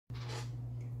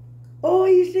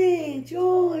Oi, gente!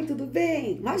 Oi, tudo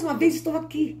bem? Mais uma vez estou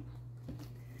aqui.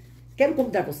 Quero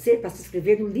convidar você para se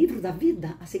inscrever no livro da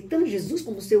vida, aceitando Jesus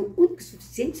como seu único e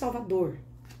suficiente Salvador.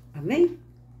 Amém?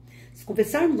 Se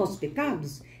confessarmos nossos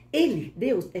pecados, Ele,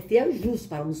 Deus, é fiel e justo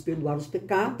para nos perdoar os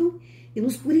pecados e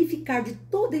nos purificar de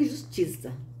toda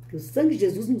injustiça. Porque o sangue de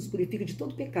Jesus nos purifica de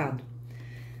todo pecado.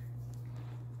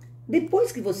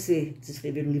 Depois que você se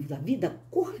inscrever no livro da vida,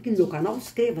 corra aqui no meu canal,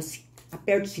 inscreva-se,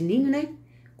 aperte o sininho, né?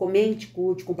 Comente,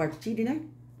 curte, compartilhe, né?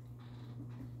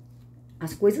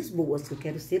 As coisas boas, que eu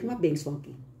quero ser uma bênção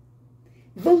aqui.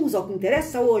 Vamos ao que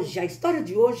interessa hoje. A história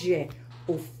de hoje é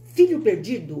o Filho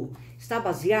Perdido. Está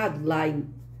baseado lá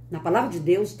na palavra de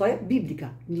Deus, história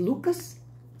bíblica, em Lucas,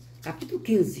 capítulo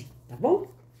 15, tá bom?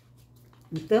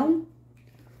 Então,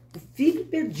 o Filho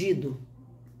Perdido.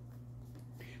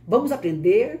 Vamos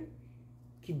aprender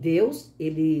que Deus,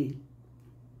 Ele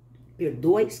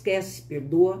perdoa e esquece,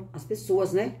 perdoa as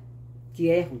pessoas, né? Que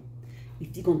erram e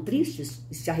ficam tristes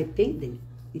e se arrependem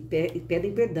e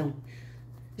pedem perdão.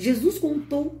 Jesus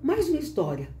contou mais uma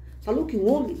história. Falou que um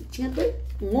homem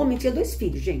tinha dois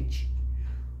filhos, gente.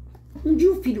 Um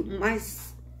dia o filho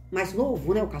mais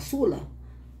novo, né, o caçula,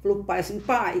 falou pro pai assim: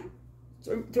 pai,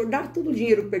 o senhor dá todo o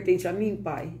dinheiro que pertence a mim,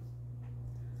 pai?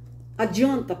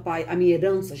 Adianta, pai, a minha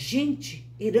herança. Gente,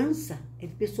 herança é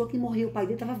de pessoa que morreu, o pai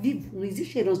dele estava vivo, não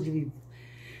existe herança de vivo.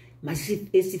 Mas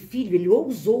esse filho, ele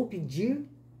ousou pedir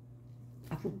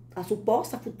a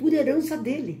suposta futura herança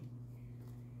dele.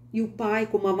 E o pai,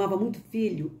 como amava muito o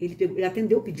filho, ele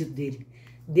atendeu o pedido dele.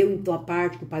 Deu então a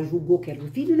parte que o pai julgou que era o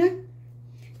filho, né?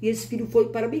 E esse filho foi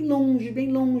para bem longe,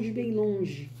 bem longe, bem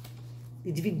longe.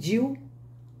 E dividiu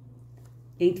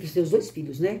entre os seus dois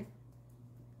filhos, né?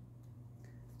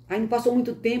 Aí não passou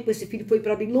muito tempo, esse filho foi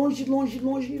para bem longe, longe,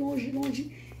 longe, longe,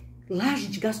 longe. Lá a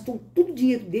gente gastou todo o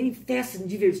dinheiro dele em festas, em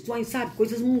diversões, sabe?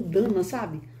 Coisas mundanas,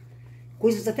 sabe?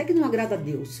 Coisas até que não agradam a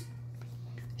Deus.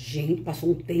 Gente,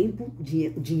 passou um tempo, o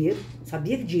dinheiro,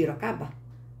 sabia que dinheiro acaba?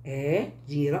 É,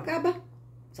 dinheiro acaba.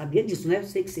 Sabia disso, né? Eu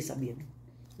sei que você sabia.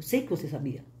 Eu sei que você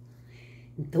sabia.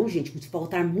 Então, gente, se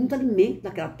faltar muito alimento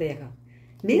naquela terra,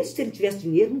 mesmo se ele tivesse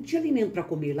dinheiro, não tinha alimento para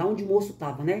comer, lá onde o moço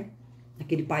estava, né?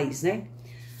 Naquele país, né?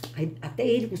 Aí, até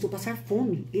ele começou a passar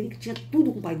fome. Ele que tinha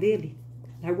tudo com o pai dele,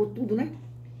 largou tudo, né?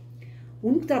 O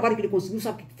único trabalho que ele conseguiu,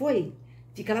 sabe o que foi?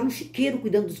 Ficar lá no chiqueiro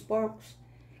cuidando dos porcos.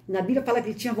 Na Bíblia fala que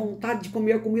ele tinha vontade de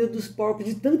comer a comida dos porcos,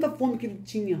 de tanta fome que ele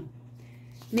tinha.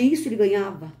 Nem isso ele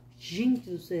ganhava. Gente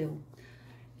do céu.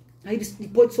 Aí ele,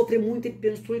 depois de sofrer muito, ele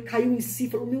pensou, ele caiu em si,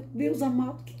 falou: meu Deus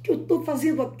amado, o que eu estou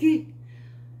fazendo aqui?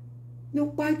 Meu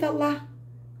pai está lá.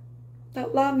 Tá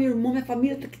lá, meu irmão, minha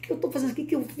família, o que eu estou fazendo? O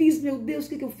que eu fiz, meu Deus, o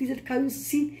que eu fiz? Ele caiu em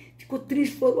si, ficou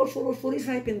triste, chorou e se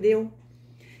arrependeu.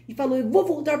 E falou: eu vou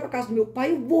voltar para casa do meu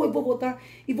pai, eu vou voltar.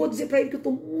 E vou dizer para ele que eu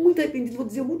estou muito arrependido, vou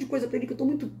dizer um monte de coisa para ele, que eu estou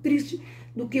muito triste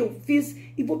do que eu fiz.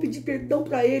 E vou pedir perdão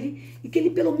para ele, e que ele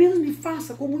pelo menos me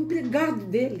faça como um empregado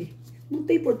dele. Não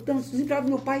tem importância, os empregados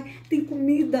do meu pai têm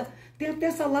comida, tem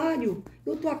até salário.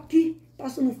 Eu estou aqui,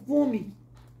 passando fome.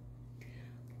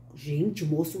 Gente, o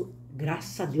moço,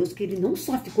 graças a Deus, que ele não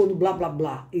só ficou no blá blá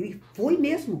blá, ele foi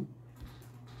mesmo.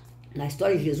 Na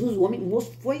história de Jesus, o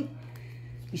moço foi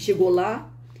e chegou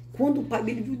lá. Quando o pai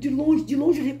dele viu de longe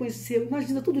ele reconheceu.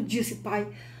 Imagina todo dia esse pai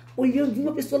olhando, viu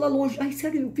uma pessoa lá longe. Ai,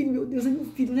 será que é meu filho? Meu Deus, é meu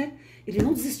filho, né? Ele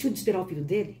não desistiu de esperar o filho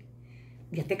dele.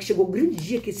 E até que chegou o grande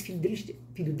dia que esse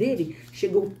filho dele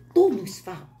chegou todo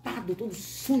esfarrapado, todo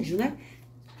sujo, né?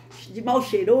 De mal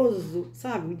cheiroso,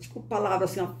 sabe? Desculpa a palavra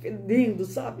assim, ó, fedendo,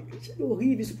 sabe? Cheiro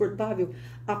horrível, insuportável,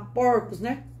 a porcos,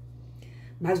 né?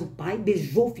 Mas o pai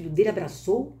beijou o filho dele,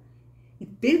 abraçou e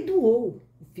perdoou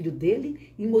o filho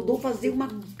dele e mandou fazer uma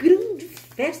grande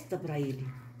festa para ele.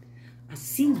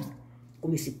 Assim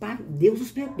como esse pai, Deus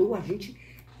nos perdoa. A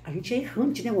gente é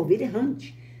errante, né? Uma ovelha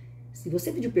errante. Se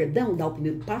você pedir perdão, dar o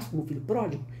primeiro passo como filho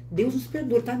pródigo, Deus nos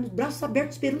perdoa. Está nos braços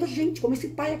abertos esperando a gente, como esse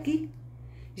pai aqui.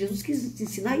 Jesus quis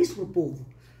ensinar isso para o povo.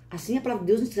 Assim a palavra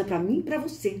de Deus ensina para mim e para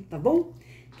você, tá bom?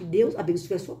 Que Deus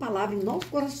abençoe a sua palavra em nossos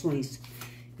corações.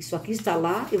 Isso aqui está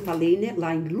lá, eu falei, né?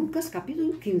 Lá em Lucas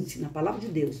capítulo 15, na palavra de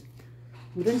Deus.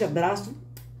 Um grande abraço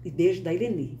e beijo da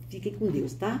Irene. Fiquem com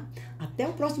Deus, tá? Até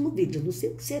o próximo vídeo, eu não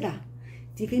sei o que será.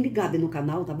 Fiquem ligados aí no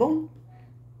canal, tá bom?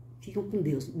 Fiquem com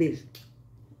Deus. Beijo.